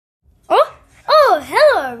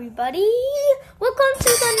everybody, welcome to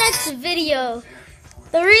the next video.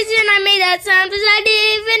 The reason I made that sound is I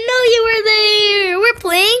didn't even know you were there. We're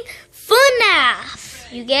playing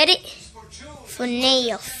FNAF. You get it?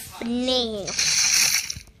 FNAF.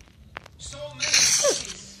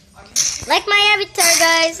 Like my avatar,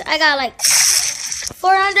 guys, I got like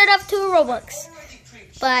 400 up to Roblox,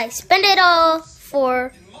 but I spent it all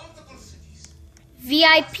for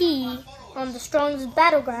VIP on the Strongest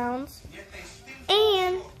Battlegrounds.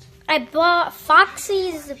 And I bought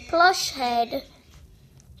Foxy's plush head,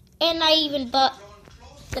 and I even bought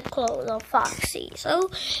the clothes of Foxy. So,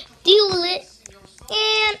 deal with it.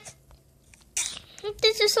 And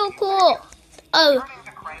this is so cool. Oh,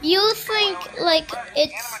 you think like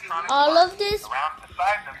it's all of this?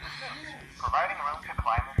 Providing room to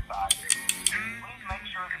climb inside. Please make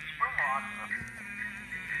sure the spring locks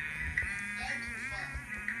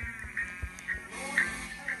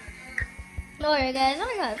Alright guys,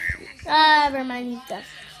 never mind you stuff.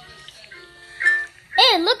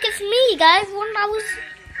 Hey, look, it's me, guys, when I was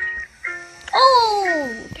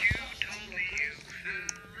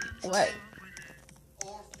old. Wait.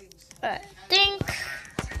 I think.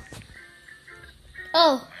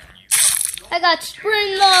 Oh, I got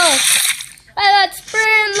spring lock.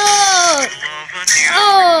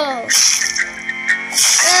 Oh.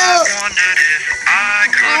 Oh.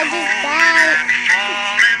 I just died.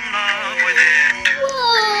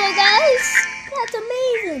 Whoa, guys, that's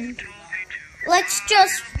amazing. Let's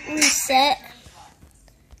just reset.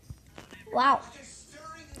 Wow,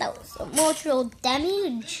 that was emotional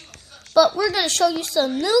damage. But we're gonna show you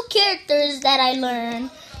some new characters that I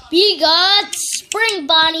learned. We got Spring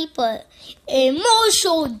Bonnie, but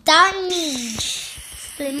emotional damage.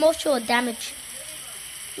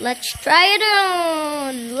 Let's try it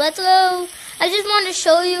on. Let's go. I just want to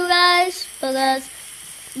show you guys because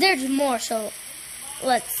there's more. So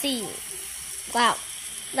let's see. Wow,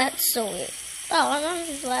 that's so weird. Oh, I'm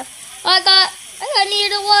just left. I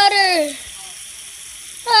need the water.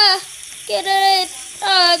 Get it.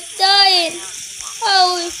 I'm dying.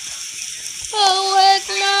 Oh, heck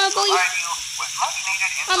no, boy.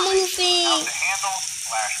 I'm moving.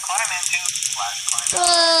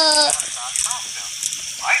 Oh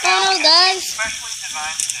no, guys.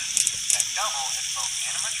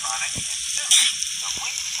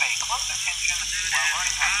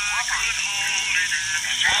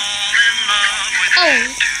 Oh,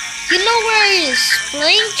 you know where is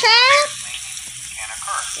Springtrap?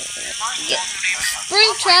 Yeah.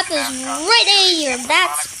 Springtrap is right here.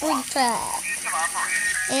 That's Springtrap.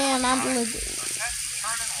 And I'm losing.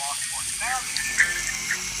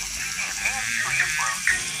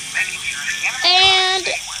 And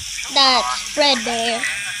that's Fredbear.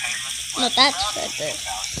 No, that's Fredbear.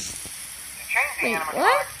 Wait,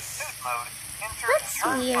 what? That's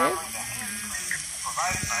weird.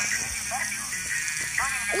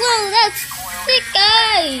 Whoa, that's sick,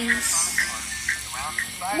 guys.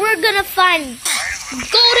 We're gonna find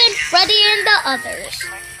Golden Freddy and the others.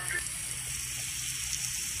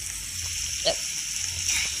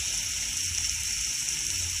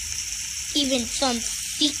 Even some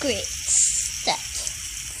secrets that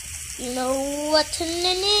you know what to do.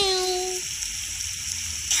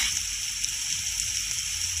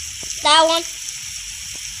 That one.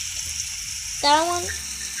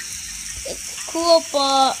 It's cool,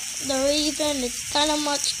 but the reason it's kind of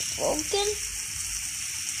much broken.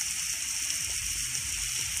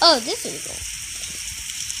 Oh, this is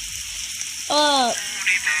cool.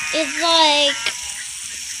 It's like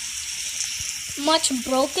much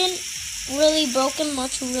broken. Really broken,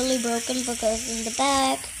 really broken, because in the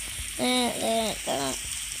back,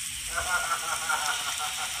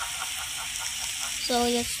 so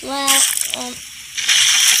you slap on,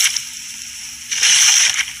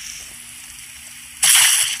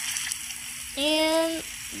 and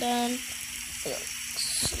then it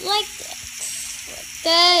looks like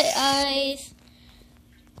that, eyes,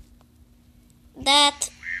 that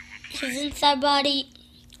his inside body.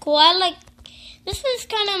 Cool. I like. This is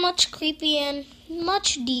kind of much creepy and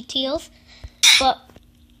much details, but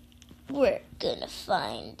we're gonna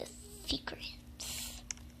find the secrets.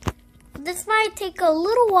 This might take a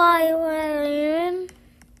little while.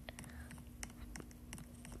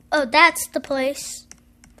 Oh, that's the place.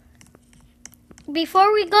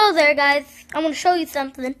 Before we go there, guys, I'm gonna show you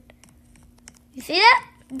something. You see that?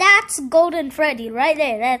 That's Golden Freddy right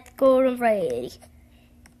there. That's Golden Freddy.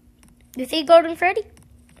 You see Golden Freddy?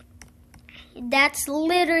 That's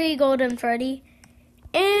literally Golden Freddy.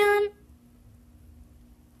 And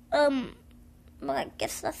I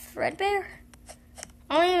guess that's Fredbear.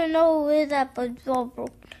 I don't even know where that, but it's all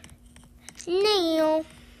broke. Now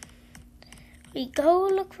We go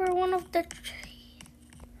look for one of the trees.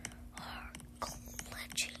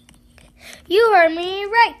 Glitching. You heard me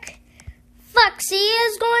right. Foxy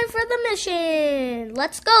is going for the mission.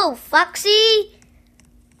 Let's go, Foxy.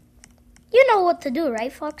 You know what to do,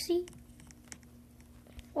 right, Foxy?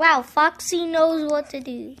 Wow, Foxy knows what to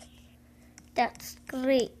do. That's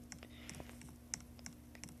great.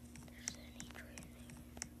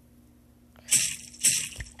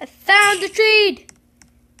 I found the tree.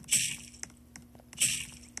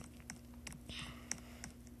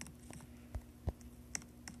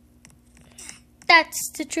 That's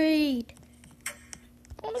the tree.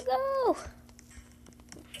 I wanna go.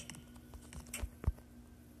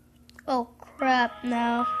 Oh crap,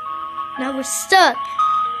 now we're stuck.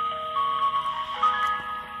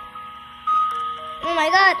 Oh my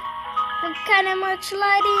god, what kind of much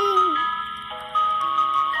lighting?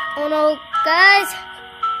 Oh no, guys.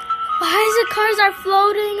 Why is the cars are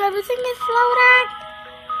floating? Everything is floating.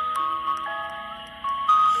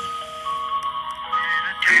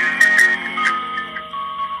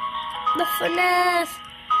 The finesse.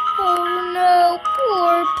 Oh no,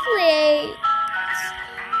 poor place.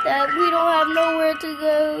 That we don't have nowhere to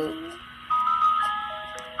go.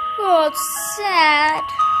 Oh, it's sad.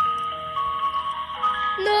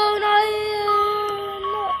 No, not here.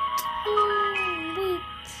 Not. Wait.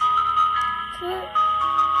 What?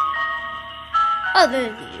 Oh,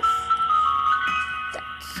 there it is.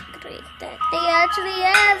 That's great that they actually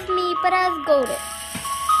have me, but I've got it.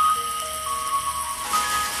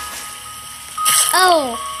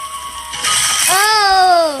 Oh.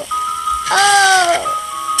 Oh. Oh.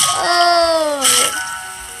 Oh.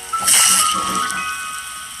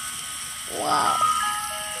 Wow.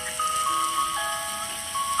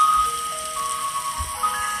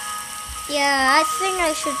 Yeah, I think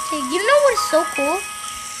I should take. You know what's so cool?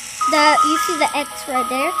 That you see the X right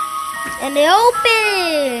there, and it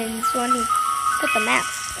opens when you put the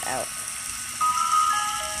mask out.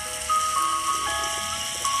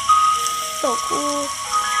 So cool.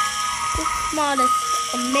 This mod is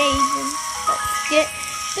amazing. Let's get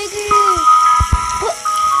bigger.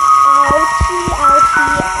 Ouchie,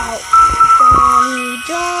 ouchie, ouch.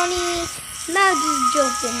 Johnny. Not just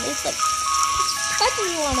joking. It's like, I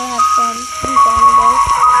just want to have fun. Be Johnny though.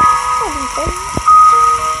 That'll be fun.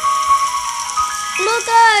 Look,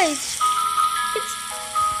 guys.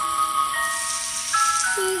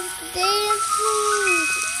 He's dancing.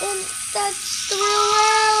 And that's the real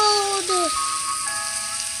world.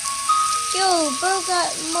 Yo, bro got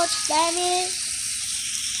much damage.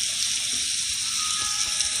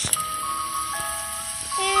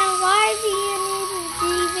 And why is he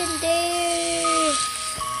even there?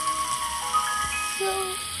 So,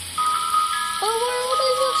 our world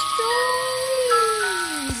is destroyed.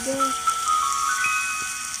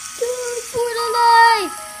 Dude, for the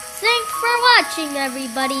life. Thanks for watching,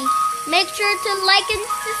 everybody. Make sure to like and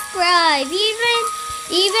subscribe.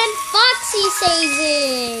 Even Foxy says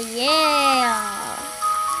it. Yeah.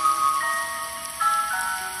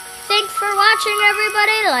 Thanks for watching,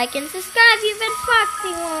 everybody. Like and subscribe. Even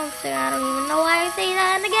Foxy wants it. I don't even know why I say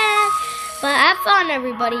that again. But have fun,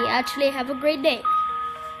 everybody. Actually, have a great day.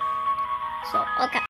 So, okay.